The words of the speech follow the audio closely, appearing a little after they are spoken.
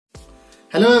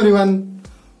Hello everyone,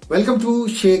 welcome to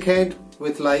Shake Hand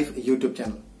with Life YouTube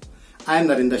channel. I am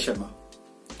Narendra Sharma.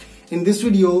 In this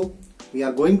video, we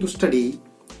are going to study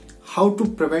how to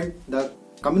prevent the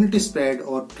community spread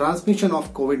or transmission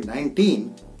of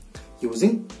COVID-19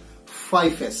 using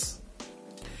 5S.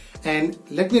 And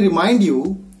let me remind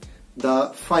you the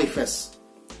 5S.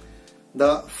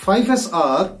 The 5S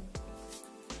are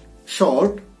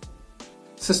short,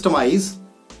 Systemize,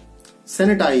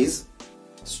 Sanitize,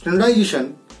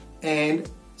 Standardization and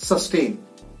Sustain.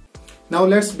 Now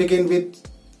let's begin with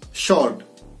short.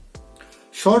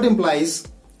 Short implies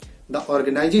the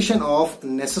organization of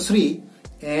necessary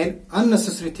and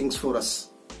unnecessary things for us.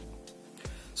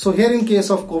 So here in case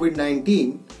of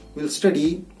COVID-19, we'll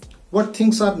study what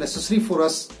things are necessary for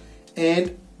us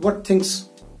and what things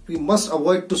we must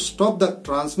avoid to stop the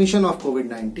transmission of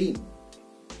COVID-19.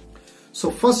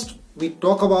 So first we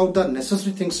talk about the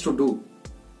necessary things to do.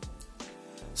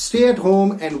 Stay at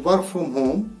home and work from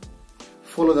home.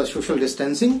 Follow the social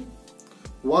distancing.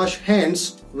 Wash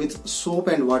hands with soap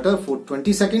and water for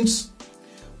 20 seconds.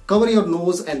 Cover your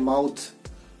nose and mouth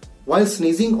while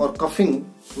sneezing or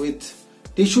coughing with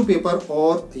tissue paper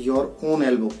or your own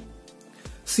elbow.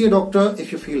 See a doctor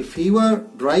if you feel fever,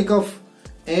 dry cough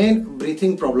and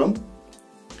breathing problem.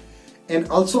 And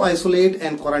also isolate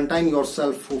and quarantine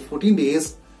yourself for 14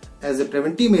 days as a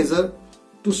preventive measure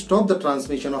to stop the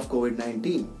transmission of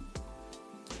COVID-19.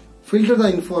 Filter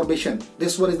the information.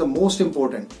 This one is the most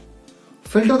important.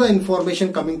 Filter the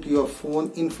information coming to your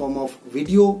phone in form of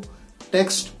video,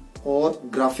 text or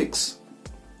graphics.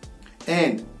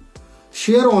 And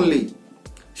share only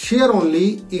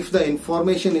if the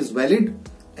information is valid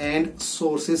and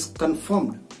source is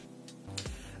confirmed.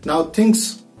 Now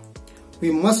things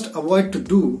we must avoid to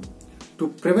do to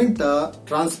prevent the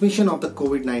transmission of the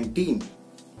COVID-19.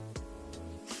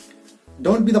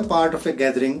 Don't be the part of a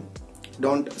gathering.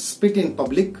 Don't spit in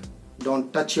public.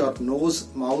 Don't touch your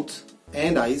nose, mouth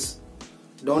and eyes.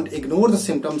 Don't ignore the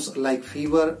symptoms like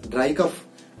fever, dry cough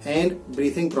and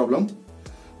breathing problem.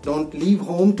 Don't leave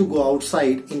home to go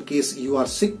outside in case you are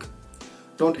sick.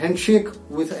 Don't handshake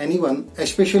with anyone,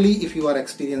 especially if you are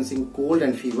experiencing cold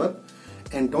and fever.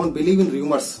 And don't believe in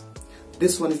rumors.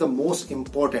 This one is the most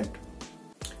important.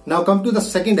 Now come to the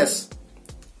second S,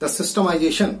 the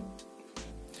systemization.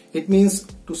 It means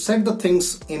to set the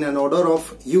things in an order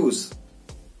of use.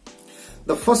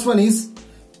 The first one is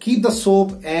keep the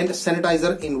soap and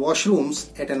sanitizer in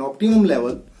washrooms at an optimum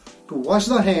level to wash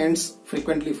the hands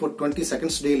frequently for 20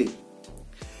 seconds daily.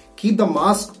 Keep the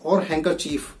mask or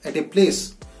handkerchief at a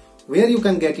place where you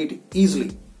can get it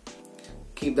easily.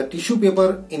 Keep the tissue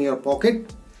paper in your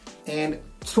pocket and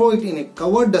throw it in a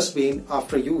covered dustbin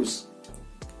after use.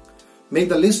 Make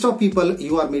the list of people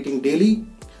you are meeting daily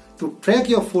to track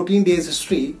your 14 days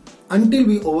history until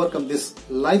we overcome this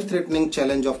life-threatening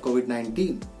challenge of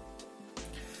COVID-19.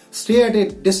 Stay at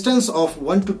a distance of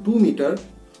 1 to 2 meters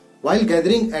while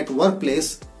gathering at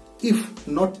workplace if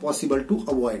not possible to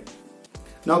avoid.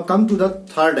 Now come to the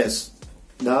third S,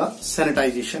 the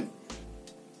sanitization.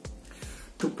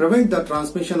 To prevent the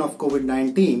transmission of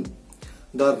COVID-19,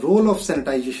 the role of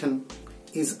sanitization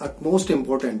is utmost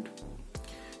important,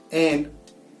 and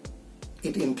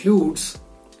it includes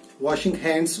washing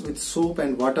hands with soap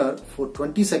and water for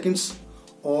 20 seconds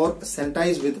or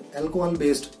sanitize with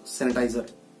alcohol-based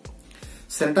sanitizer.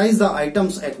 Sanitize the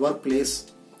items at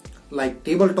workplace like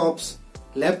tabletops,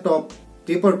 laptop,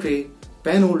 paper tray,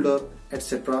 pen holder,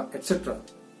 etc. etc.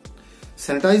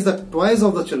 Sanitize the toys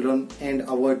of the children and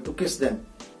avoid to kiss them.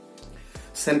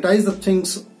 Sanitize the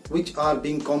things which are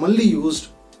being commonly used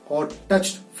or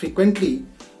touched frequently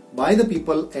by the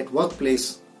people at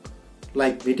workplace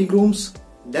like meeting rooms,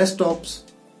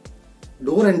 desktops,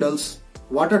 door handles,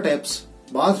 water taps,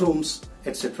 bathrooms,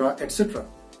 etc. etc.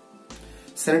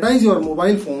 Sanitize your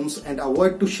mobile phones and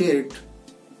avoid to share it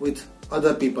with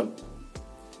other people.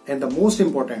 And the most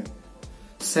important,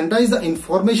 sanitize the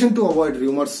information to avoid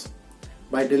rumors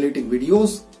by deleting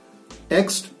videos,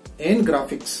 text and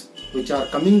graphics which are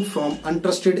coming from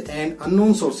untrusted and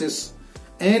unknown sources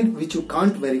and which you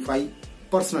can't verify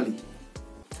personally.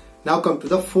 Now come to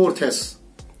the fourth S,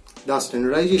 the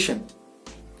standardization.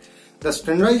 The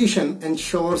standardization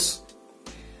ensures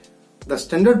the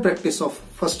standard practice of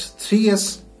first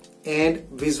 3S and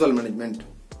visual management.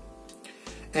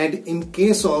 And in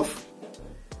case of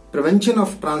prevention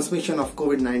of transmission of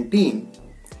COVID-19,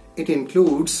 it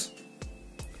includes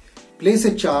place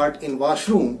a chart in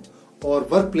washroom or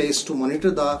workplace to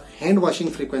monitor the hand washing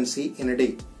frequency in a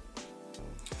day.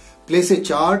 Place a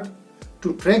chart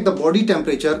to track the body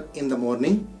temperature in the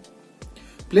morning.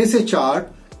 Place a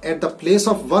chart at the place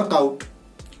of workout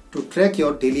to track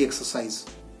your daily exercise.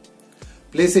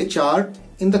 Place a chart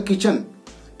in the kitchen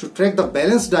to track the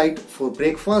balanced diet for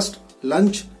breakfast,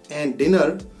 lunch and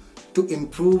dinner to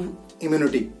improve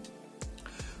immunity.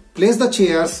 Place the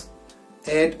chairs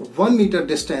at 1 meter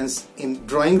distance in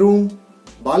drawing room,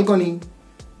 balcony,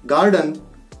 garden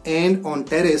and on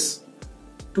terrace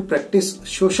to practice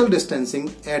social distancing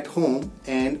at home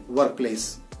and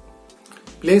workplace.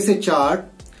 Place a chart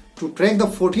to track the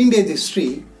 14 days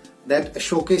history that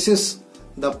showcases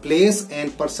the place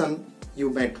and person you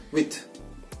met with.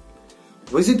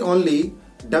 Visit only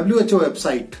WHO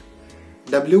website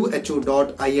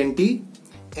who.int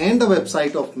and the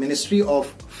website of Ministry of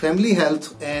Family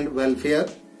Health and Welfare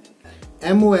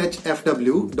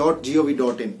mohfw.gov.in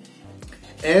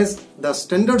as the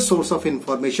standard source of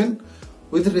information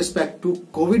with respect to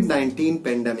COVID-19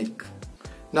 pandemic.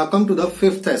 Now come to the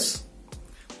fifth S,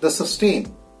 the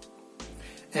sustain,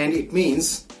 and it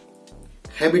means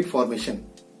habit formation,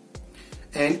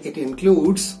 and it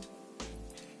includes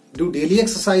do daily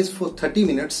exercise for 30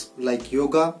 minutes like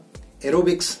yoga,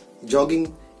 aerobics,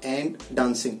 jogging and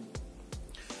dancing.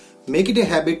 Make it a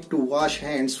habit to wash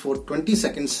hands for 20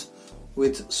 seconds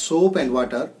with soap and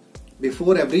water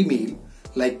before every meal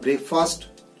like breakfast,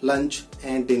 lunch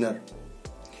and dinner.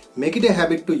 Make it a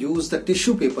habit to use the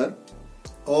tissue paper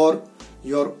or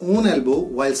your own elbow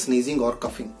while sneezing or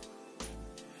coughing.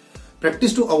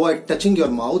 Practice to avoid touching your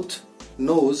mouth,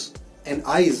 nose and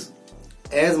eyes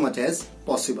as much as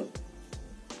possible.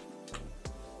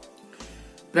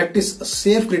 Practice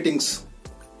safe greetings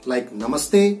like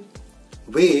namaste,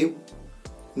 wave,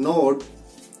 nod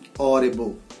or a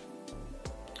bow.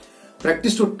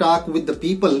 Practice to talk with the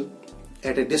people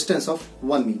at a distance of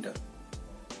 1 meter.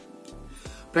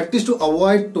 Practice to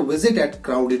avoid to visit at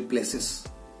crowded places.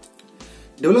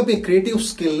 Develop a creative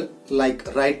skill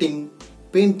like writing,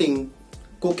 painting,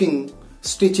 cooking,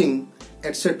 stitching,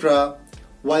 etc.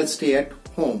 while stay at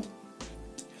home.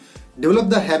 Develop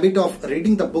the habit of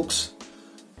reading the books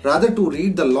rather to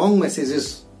read the long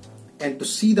messages and to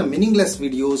see the meaningless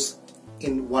videos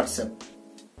in WhatsApp.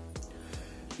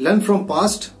 Learn from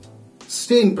past,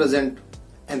 stay in present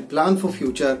and plan for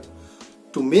future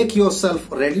to make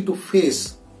yourself ready to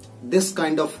face this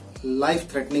kind of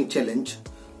life-threatening challenge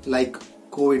like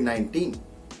COVID-19.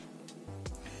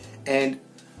 And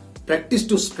practice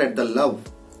to spread the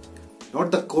love,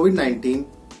 not the COVID-19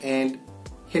 and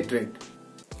hatred.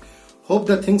 Hope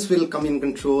that things will come in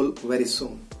control very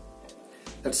soon.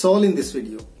 That's all in this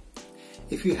video.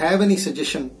 If you have any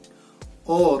suggestion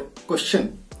or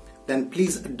question, then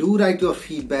please do write your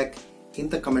feedback in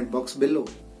the comment box below.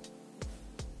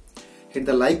 Hit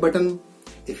the like button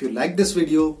if you like this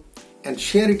video and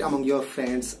share it among your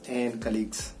friends and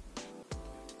colleagues.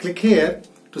 Click here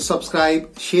to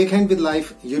subscribe Shake Hand with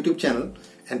Life YouTube channel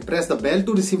and press the bell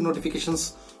to receive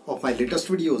notifications of my latest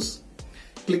videos.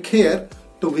 Click here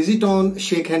to visit on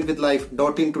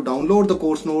shakehandwithlife.in to download the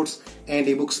course notes and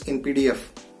ebooks in PDF.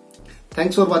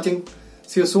 Thanks for watching.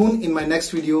 See you soon in my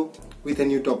next video with a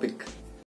new topic.